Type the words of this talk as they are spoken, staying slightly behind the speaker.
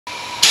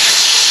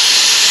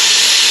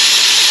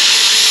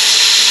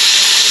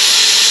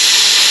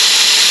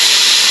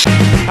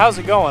How's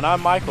it going?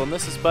 I'm Michael and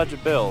this is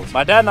Budget Bills.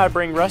 My dad and I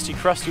bring rusty,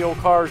 crusty old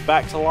cars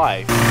back to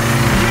life.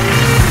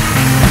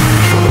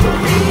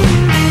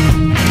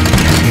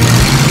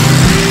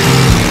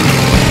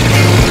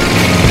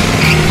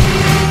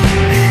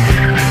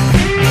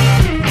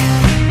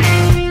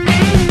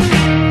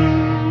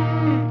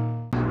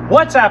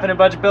 What's happening,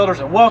 Budget Builders,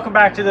 and welcome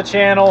back to the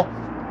channel.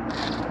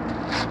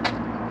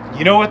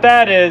 You know what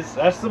that is?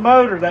 That's the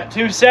motor, that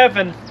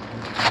 2.7.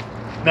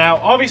 Now,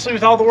 obviously,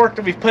 with all the work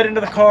that we've put into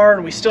the car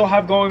and we still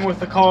have going with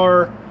the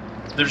car,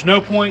 there's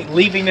no point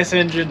leaving this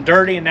engine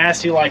dirty and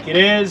nasty like it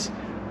is.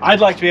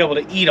 I'd like to be able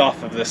to eat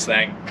off of this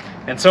thing.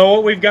 And so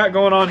what we've got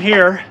going on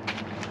here,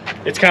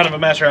 it's kind of a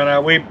mess right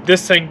now.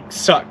 This thing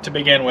sucked to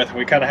begin with.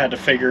 We kind of had to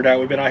figure it out.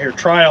 We've been out here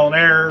trial and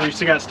error. We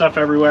still got stuff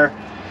everywhere.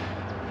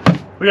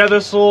 We got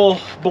this little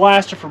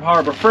blaster from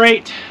Harbor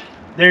Freight.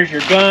 There's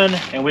your gun,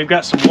 and we've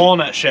got some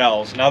walnut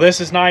shells. Now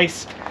this is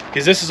nice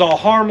because this is all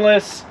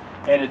harmless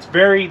and it's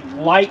very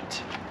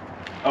light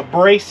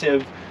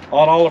abrasive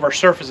on all of our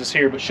surfaces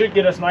here, but should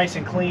get us nice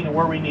and clean and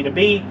where we need to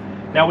be.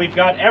 Now we've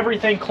got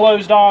everything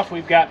closed off.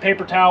 We've got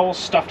paper towels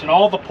stuffed in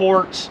all the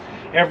ports.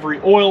 Every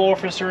oil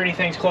orifice or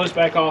anything's closed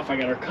back off. I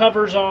got our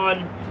covers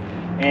on,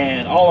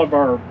 and all of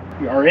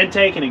our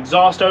intake and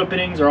exhaust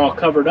openings are all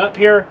covered up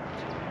here.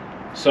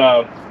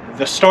 So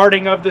the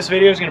starting of this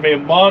video is going to be a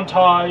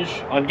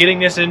montage on getting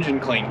this engine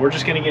clean. We're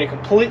just going to get it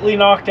completely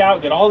knocked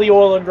out, get all the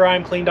oil and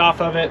grime cleaned off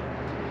of it,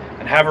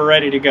 and have her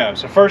ready to go.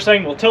 So first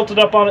thing, we'll tilt it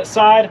up on its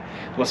side.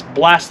 Let's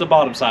blast the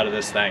bottom side of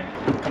this thing.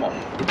 Come on.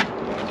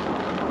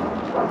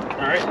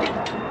 All right,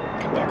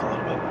 come back a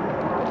little bit.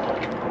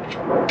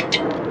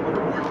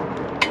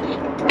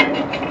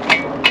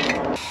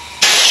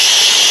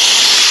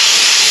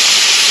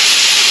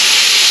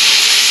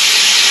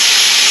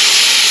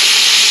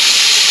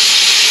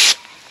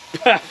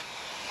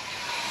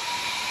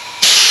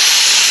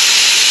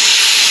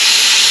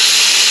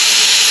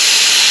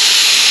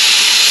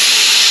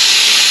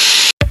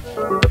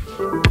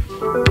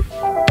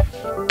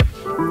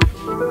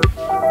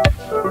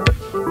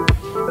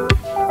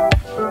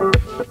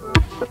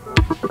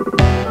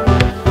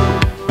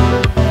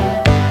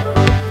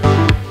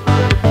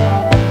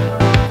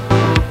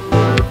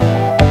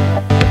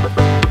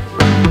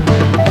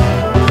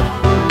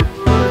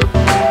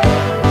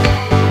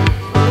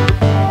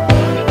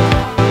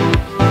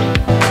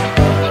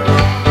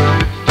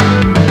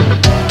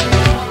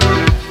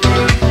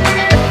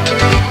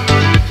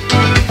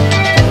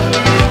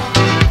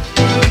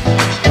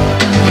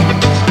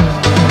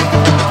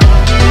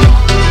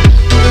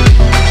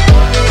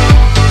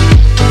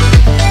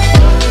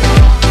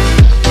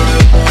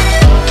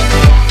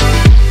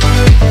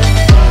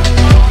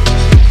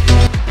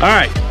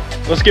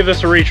 Let's give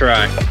this a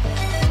retry.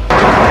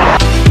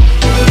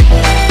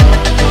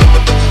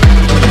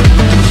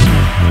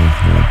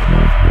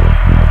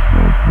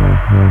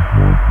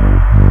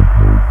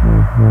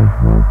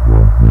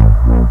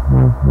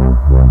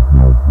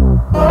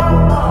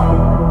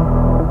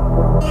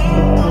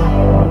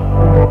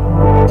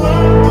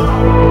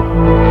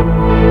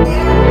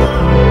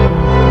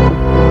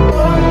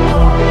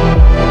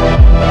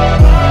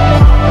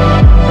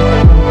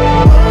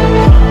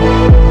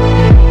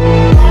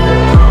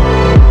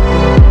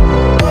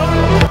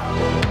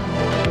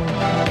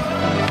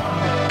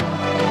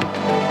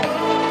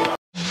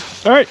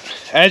 All right,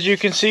 as you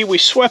can see, we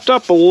swept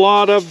up a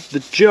lot of the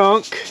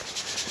junk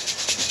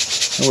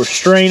and we're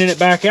straining it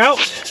back out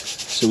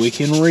so we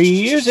can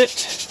reuse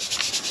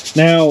it.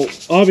 Now,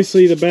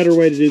 obviously the better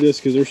way to do this,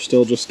 because there's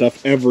still just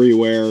stuff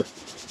everywhere,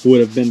 would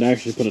have been to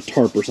actually put a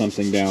tarp or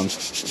something down.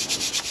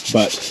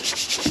 But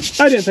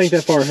I didn't think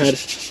that far ahead.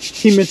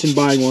 He mentioned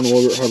buying one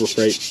over at Harbor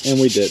Freight, and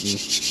we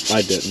didn't.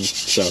 I didn't.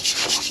 So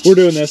we're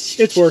doing this.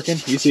 It's working.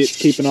 You see it's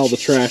keeping all the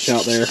trash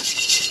out there.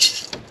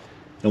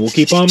 And we'll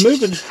keep on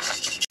moving.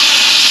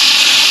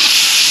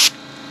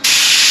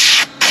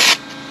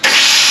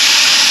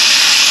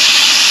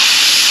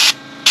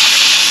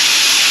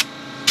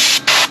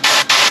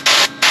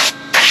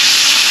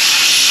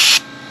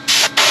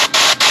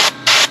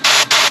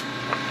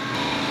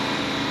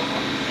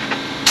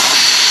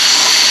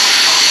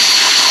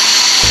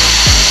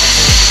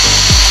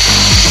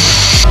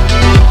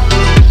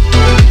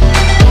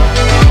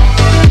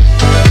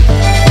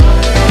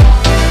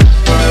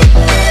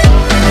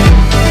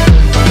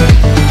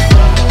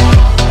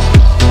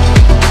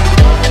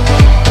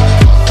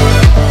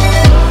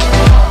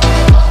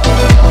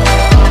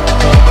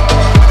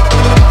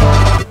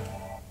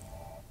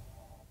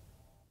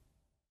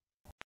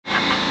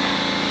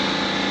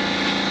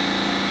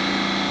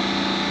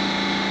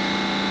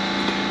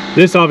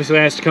 This obviously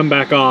has to come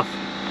back off.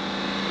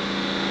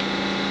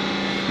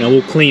 Now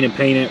we'll clean and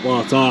paint it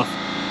while it's off.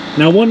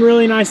 Now one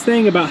really nice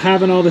thing about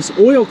having all this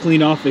oil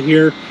cleaned off of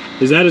here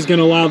is that is going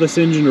to allow this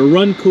engine to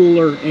run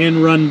cooler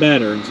and run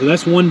better. And so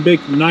that's one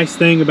big nice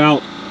thing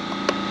about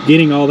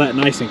getting all that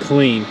nice and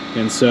clean.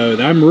 And so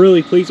I'm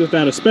really pleased with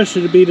that,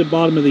 especially to be the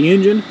bottom of the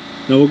engine.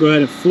 Now we'll go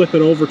ahead and flip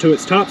it over to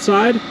its top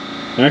side.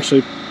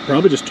 Actually,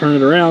 probably just turn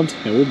it around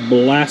and we'll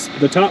blast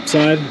the top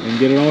side and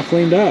get it all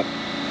cleaned up.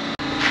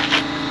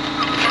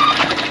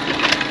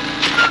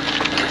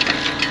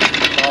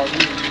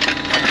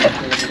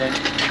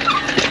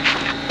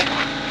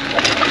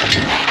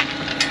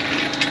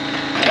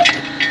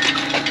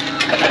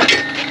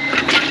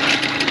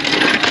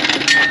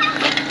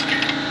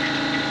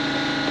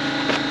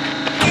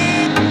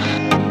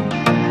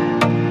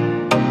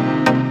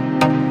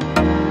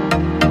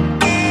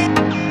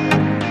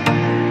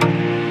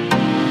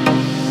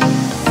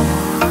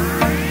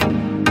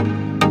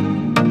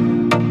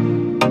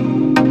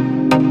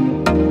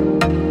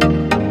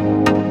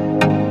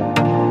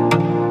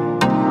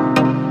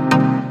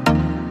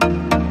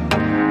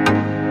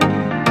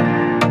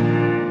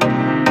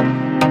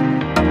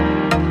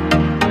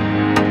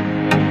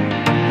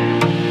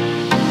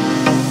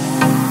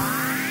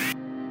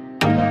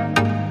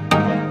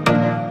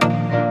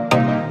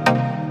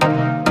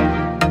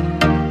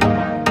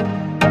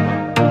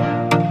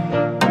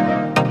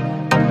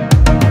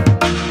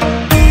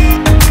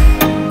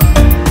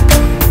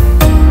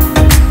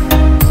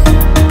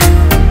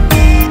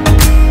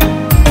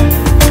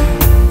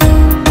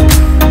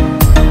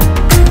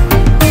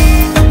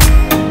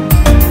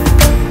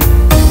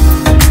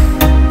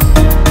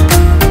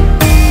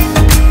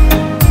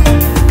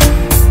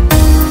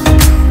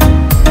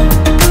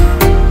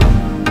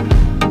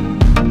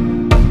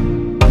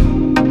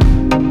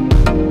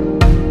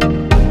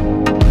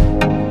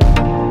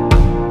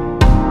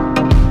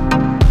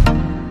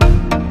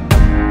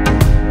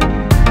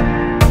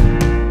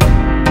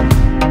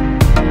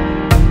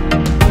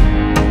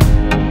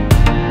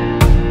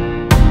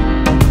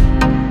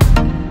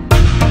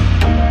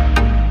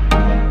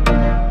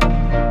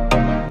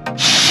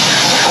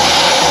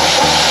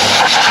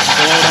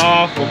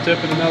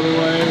 tip it another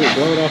way, we'll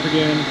blow it off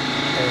again.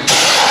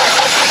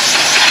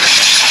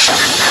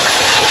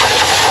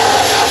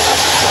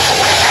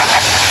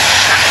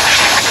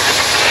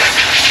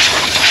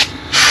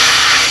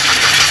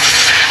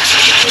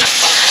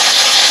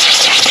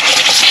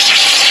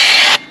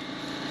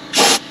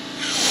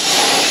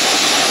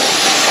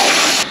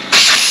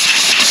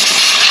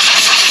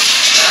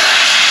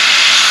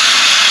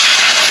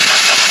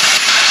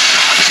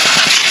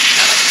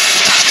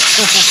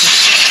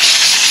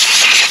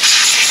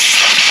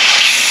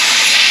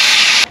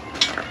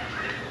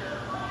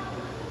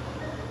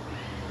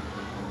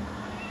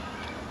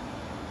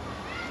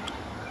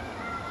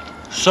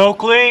 So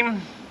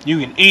clean, you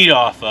can eat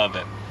off of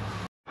it.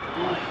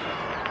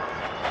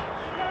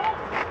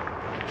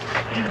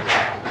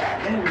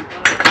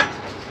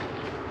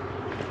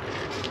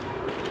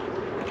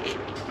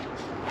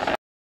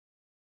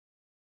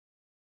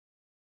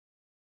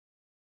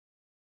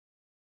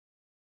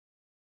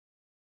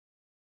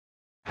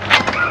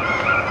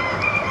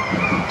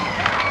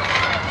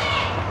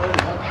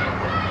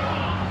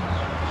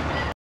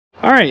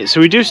 Alright, so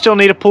we do still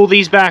need to pull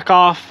these back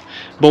off.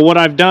 But what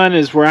I've done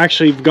is we're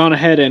actually gone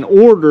ahead and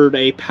ordered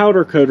a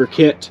powder coater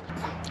kit.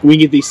 We can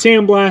get these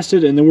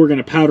sandblasted and then we're going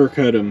to powder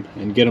coat them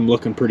and get them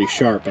looking pretty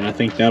sharp. And I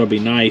think that'll be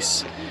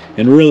nice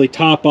and really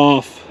top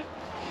off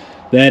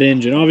that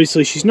engine.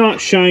 Obviously she's not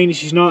shiny,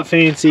 she's not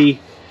fancy,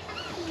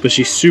 but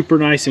she's super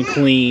nice and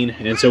clean.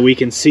 And so we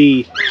can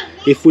see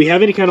if we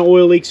have any kind of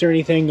oil leaks or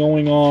anything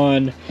going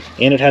on,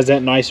 and it has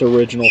that nice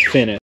original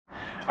finish.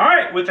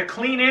 Alright, with a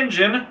clean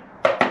engine,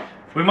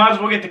 we might as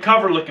well get the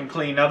cover looking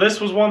clean. Now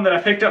this was one that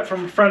I picked up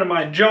from a friend of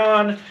mine,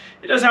 John.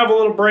 It does have a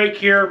little break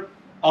here.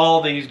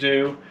 All these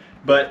do.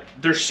 But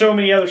there's so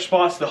many other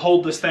spots to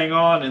hold this thing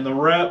on in the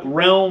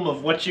realm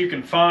of what you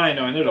can find.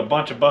 I mean, there's a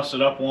bunch of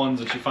busted up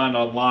ones that you find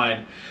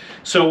online.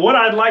 So what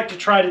I'd like to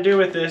try to do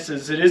with this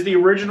is, it is the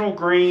original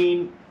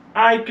green.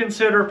 I'd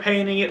consider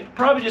painting it.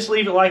 Probably just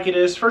leave it like it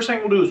is. First thing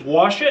we'll do is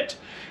wash it.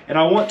 And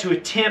I want to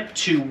attempt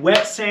to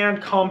wet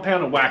sand,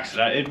 compound, and wax it.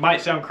 It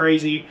might sound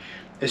crazy.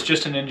 It's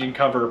just an engine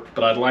cover,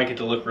 but I'd like it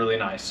to look really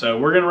nice. So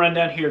we're gonna run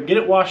down here, get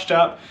it washed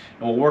up,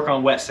 and we'll work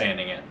on wet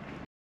sanding it.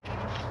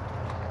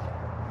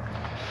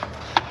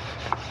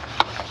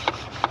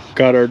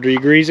 Got our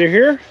degreaser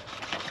here.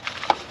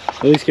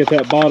 At least get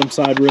that bottom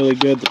side really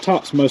good. The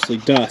top's mostly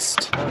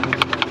dust.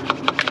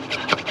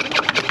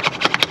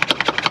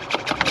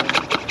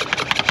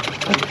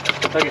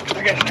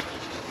 Okay.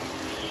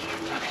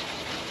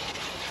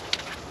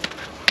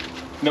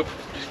 Nope.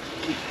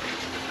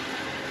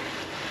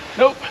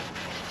 Nope.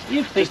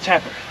 You just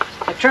tap it.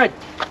 I tried.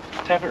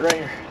 Tap it right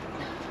here.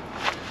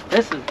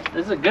 This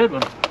is a good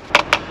one.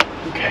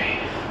 Okay.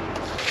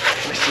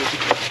 Let's see if we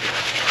can.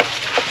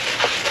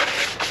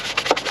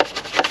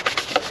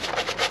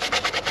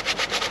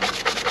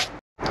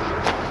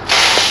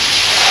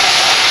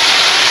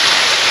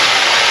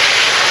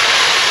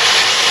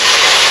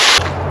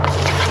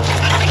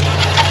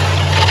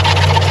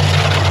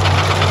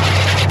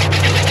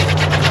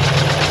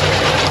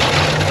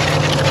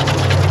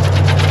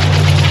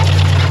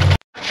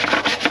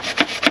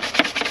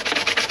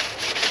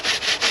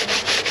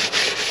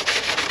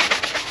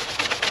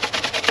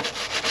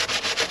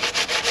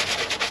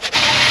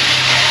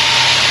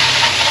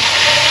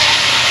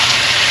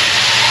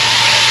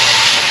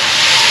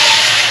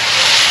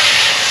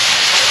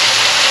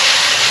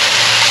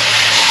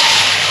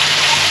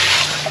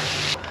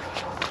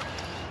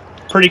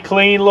 Pretty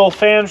clean little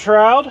fan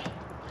shroud,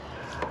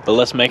 but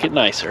let's make it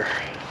nicer.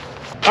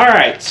 All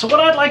right, so what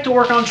I'd like to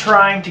work on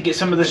trying to get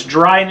some of this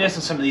dryness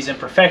and some of these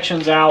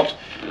imperfections out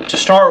to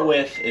start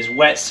with is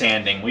wet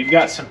sanding. We've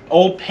got some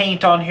old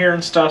paint on here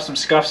and stuff, some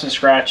scuffs and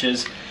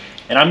scratches,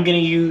 and I'm gonna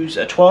use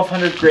a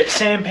 1200 grit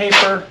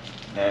sandpaper,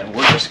 and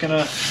we're just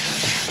gonna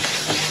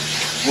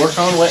work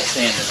on wet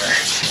sanding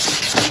her.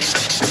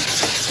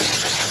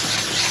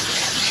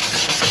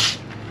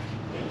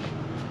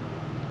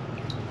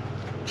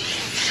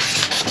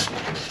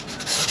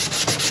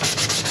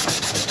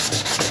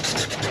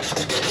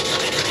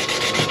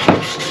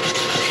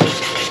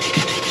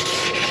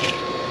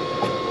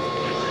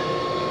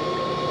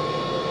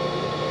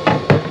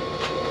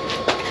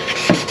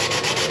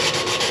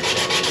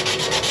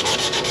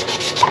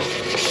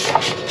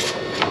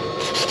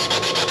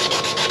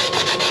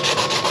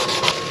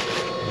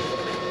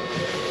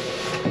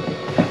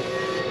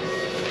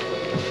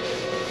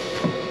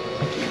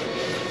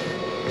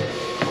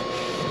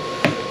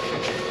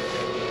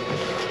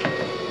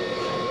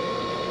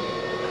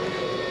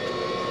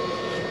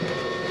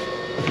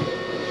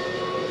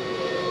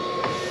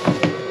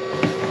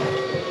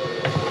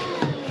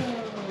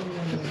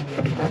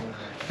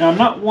 Now I'm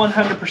not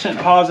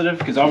 100% positive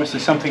because obviously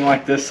something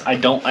like this I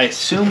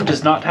assume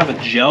does not have a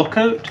gel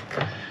coat.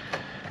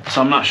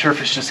 So I'm not sure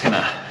if it's just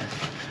gonna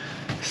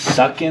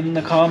suck in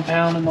the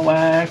compound and the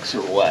wax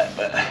or what,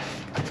 but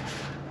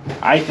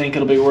I think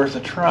it'll be worth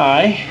a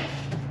try.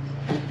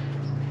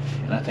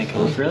 And I think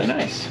it'll look really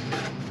nice.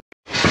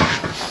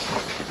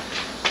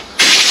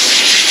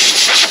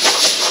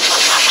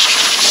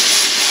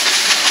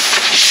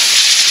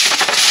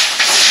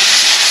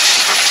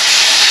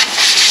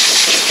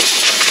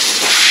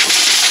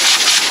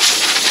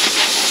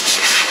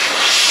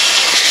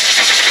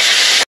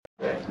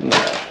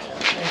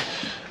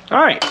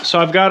 so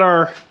I've got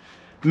our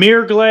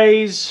mirror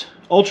glaze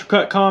ultra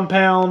cut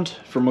compound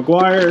from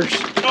Meguiar's.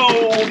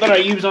 Oh, that I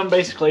use on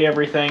basically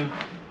everything.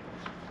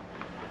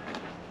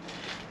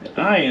 And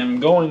I am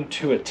going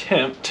to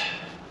attempt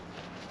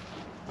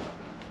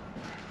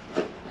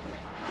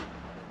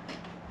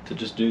to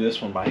just do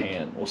this one by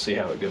hand. We'll see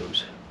how it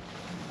goes.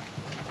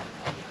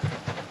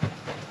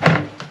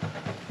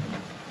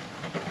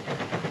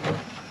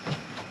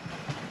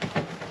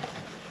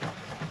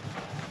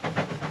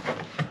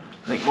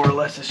 I think more or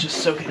less it's just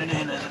soaking it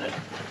in, isn't it?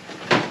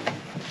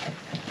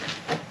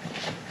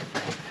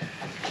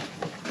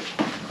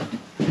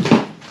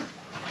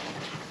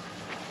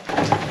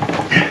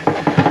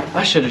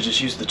 I should have just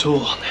used the tool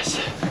on this.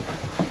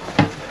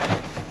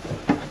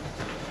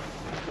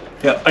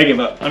 Yep, I give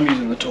up. I'm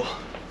using the tool.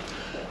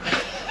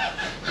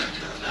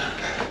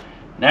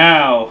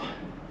 Now,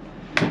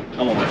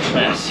 I'm on this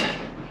mess.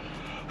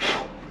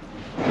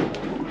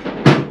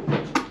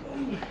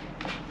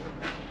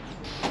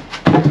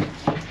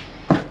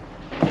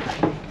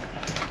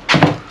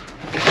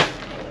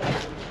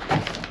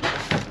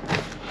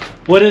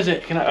 What is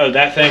it? Can I? Oh,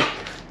 that thing.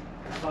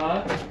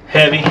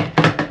 Heavy.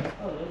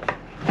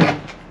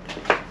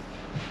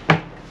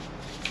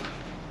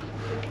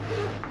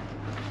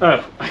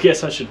 Oh, I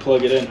guess I should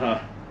plug it in, huh?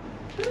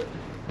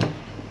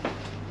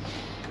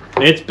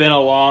 It's been a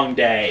long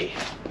day.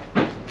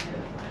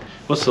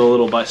 What's the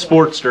little by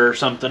Sportster or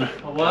something? A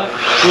what?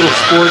 Little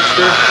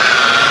Sportster.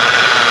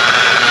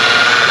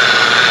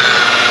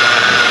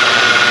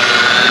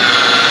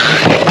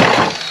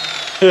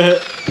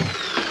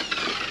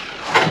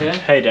 Okay.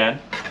 Hey,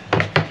 Dad.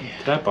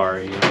 Did I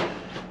borrow you?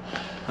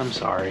 I'm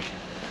sorry.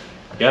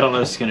 Yeah, I don't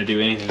know if it's going to do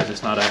anything because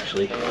it's not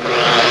actually.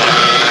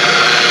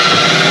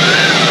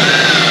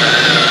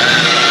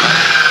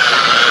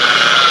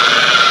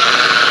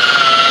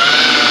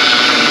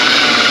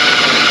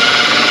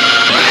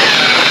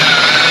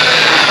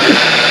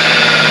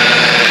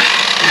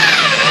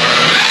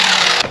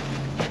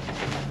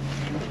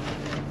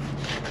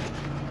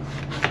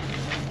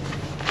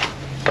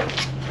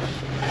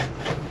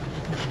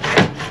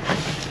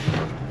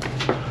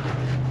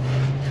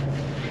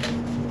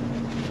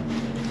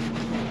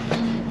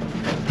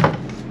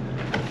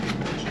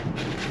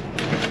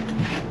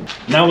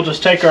 Now we'll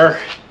just take our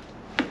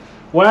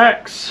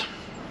wax.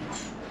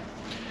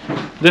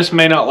 This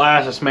may not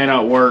last, this may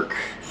not work.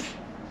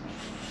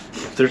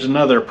 If there's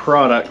another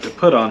product to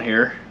put on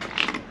here,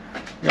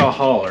 y'all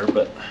holler,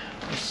 but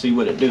let's see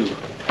what it do.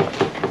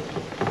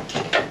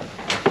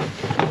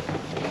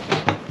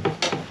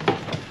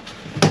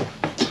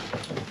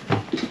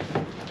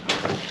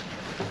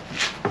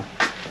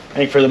 I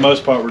think for the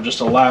most part we're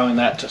just allowing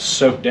that to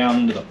soak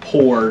down into the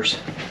pores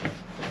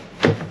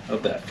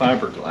of that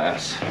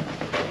fiberglass.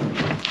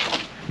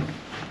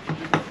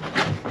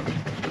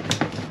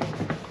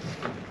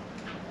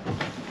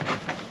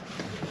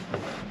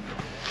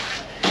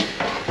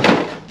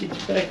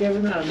 Back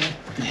every now and then.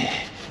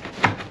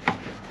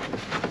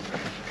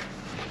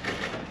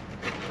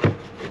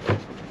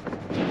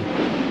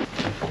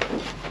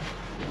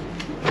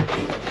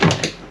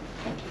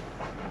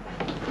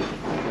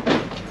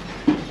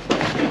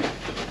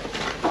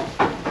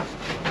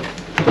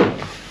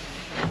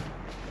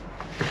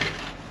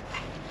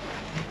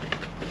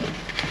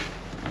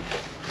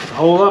 A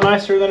whole lot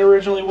nicer than it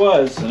originally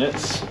was, and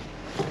it's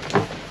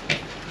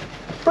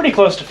pretty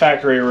close to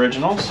factory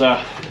original,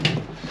 so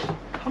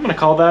I'm gonna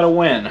call that a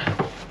win.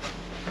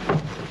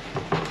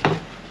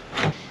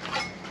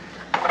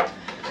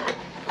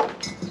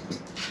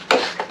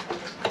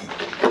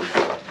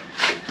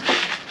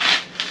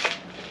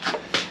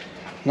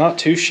 Not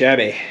too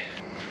shabby.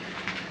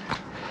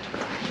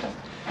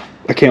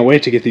 I can't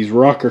wait to get these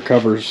rocker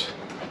covers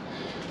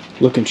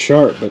looking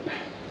sharp, but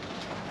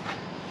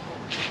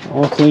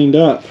all cleaned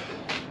up.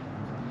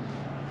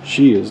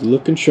 She is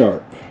looking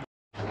sharp.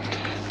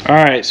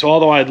 Alright, so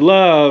although I'd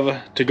love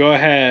to go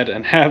ahead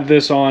and have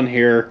this on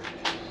here,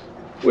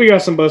 we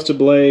got some busted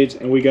blades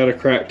and we got a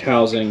cracked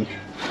housing.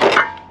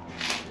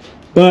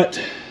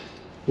 But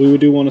we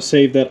do want to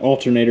save that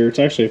alternator. It's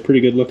actually a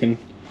pretty good looking,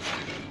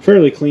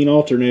 fairly clean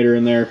alternator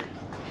in there.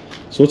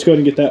 So let's go ahead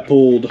and get that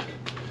pulled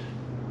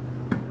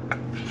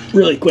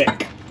really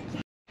quick.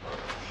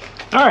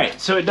 Alright,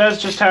 so it does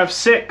just have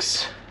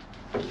 6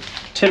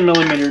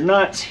 10mm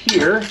nuts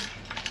here,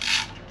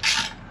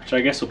 which I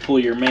guess will pull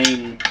your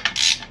main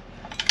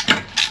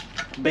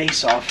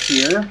base off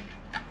here.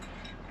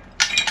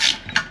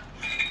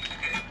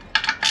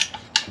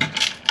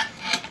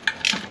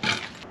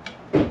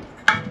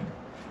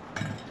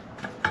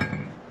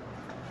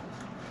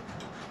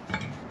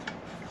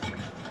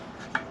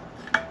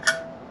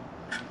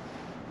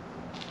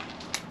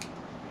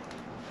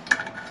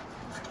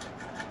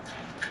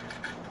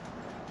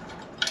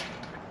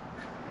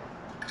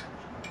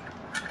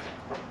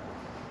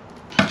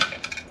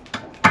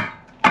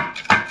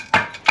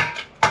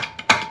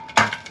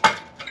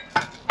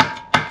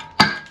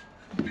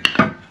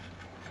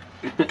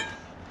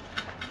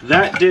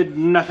 That did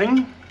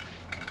nothing.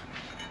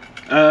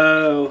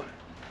 Oh,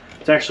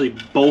 it's actually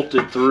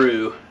bolted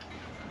through.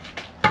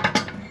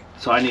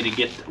 So we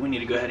need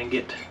to go ahead and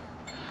get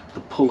the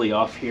pulley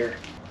off here.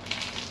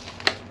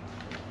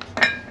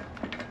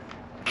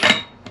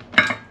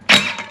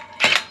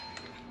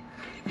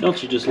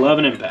 Don't you just love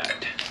an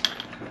impact?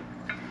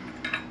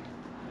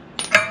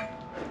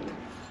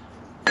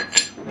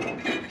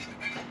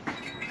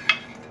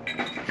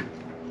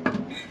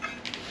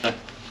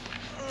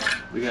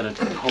 We gotta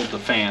hold the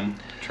fan,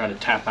 try to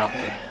tap out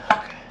the...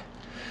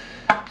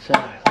 So,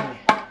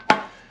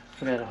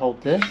 we gotta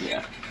hold this?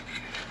 Yeah.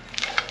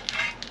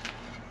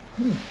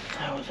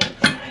 How was that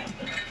gonna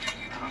happen?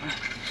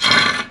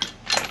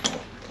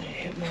 It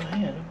hit my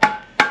hand.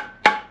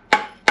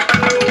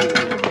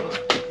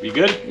 You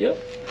good? Yep.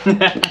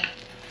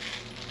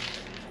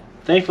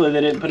 Thankfully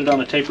they didn't put it on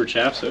a taper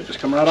shaft, so it just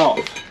come right off.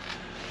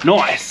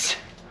 Nice!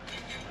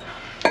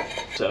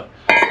 So,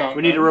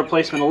 we need a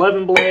replacement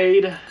 11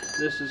 blade.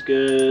 This is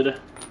good.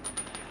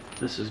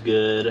 This is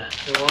good.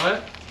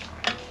 What?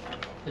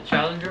 The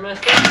Challenger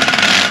messed up?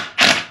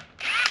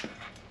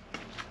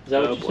 Is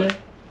that what you said?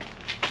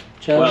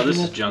 Well, this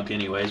is junk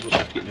anyways. We'll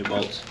have to get new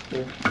bolts. Yeah.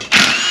 You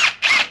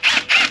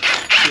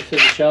said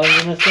the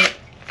Challenger messed up?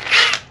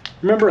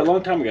 Remember a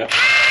long time ago.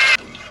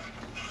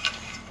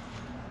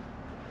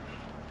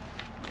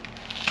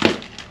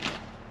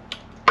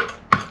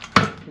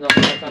 Not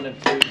like on the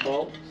 3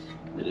 bolts?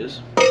 It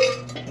is.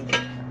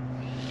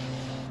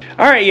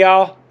 Alright,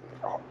 y'all.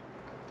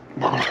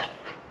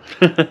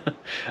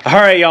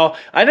 Alright, y'all.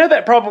 I know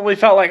that probably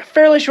felt like a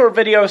fairly short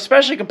video,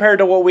 especially compared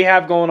to what we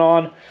have going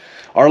on.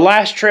 Our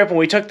last trip, when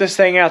we took this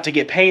thing out to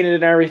get painted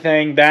and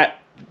everything, that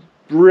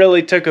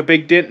really took a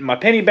big dent in my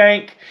penny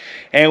bank.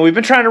 And we've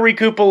been trying to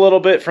recoup a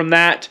little bit from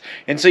that.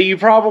 And so you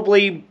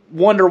probably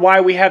wonder why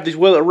we have these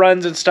will it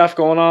runs and stuff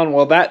going on.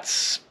 Well,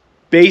 that's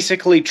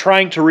basically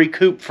trying to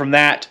recoup from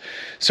that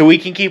so we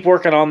can keep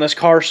working on this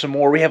car some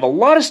more. We have a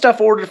lot of stuff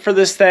ordered for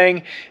this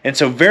thing, and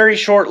so very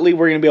shortly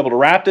we're going to be able to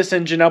wrap this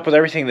engine up with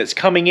everything that's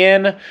coming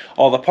in.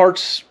 All the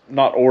parts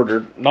not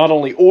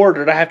only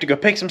ordered, I have to go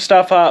pick some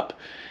stuff up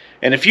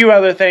and a few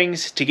other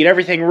things to get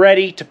everything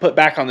ready to put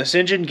back on this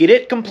engine, get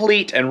it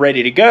complete and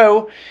ready to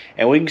go,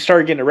 and we can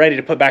start getting it ready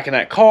to put back in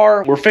that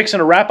car. We're fixing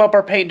to wrap up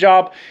our paint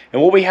job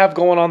and what we have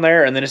going on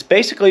there, and then it's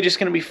basically just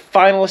going to be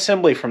final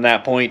assembly from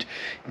that point,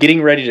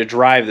 getting ready to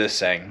drive this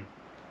thing.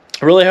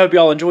 I really hope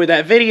y'all enjoyed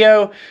that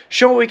video.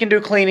 Show what we can do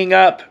cleaning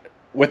up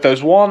with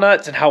those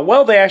walnuts and how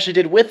well they actually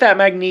did with that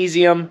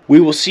magnesium. We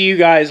will see you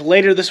guys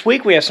later this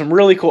week. We have some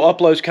really cool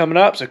uploads coming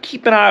up, so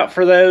keep an eye out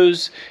for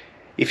those.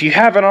 If you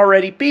haven't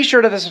already, be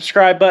sure to hit the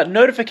subscribe button,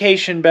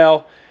 notification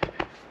bell.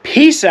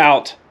 Peace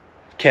out.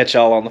 Catch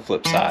y'all on the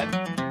flip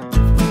side.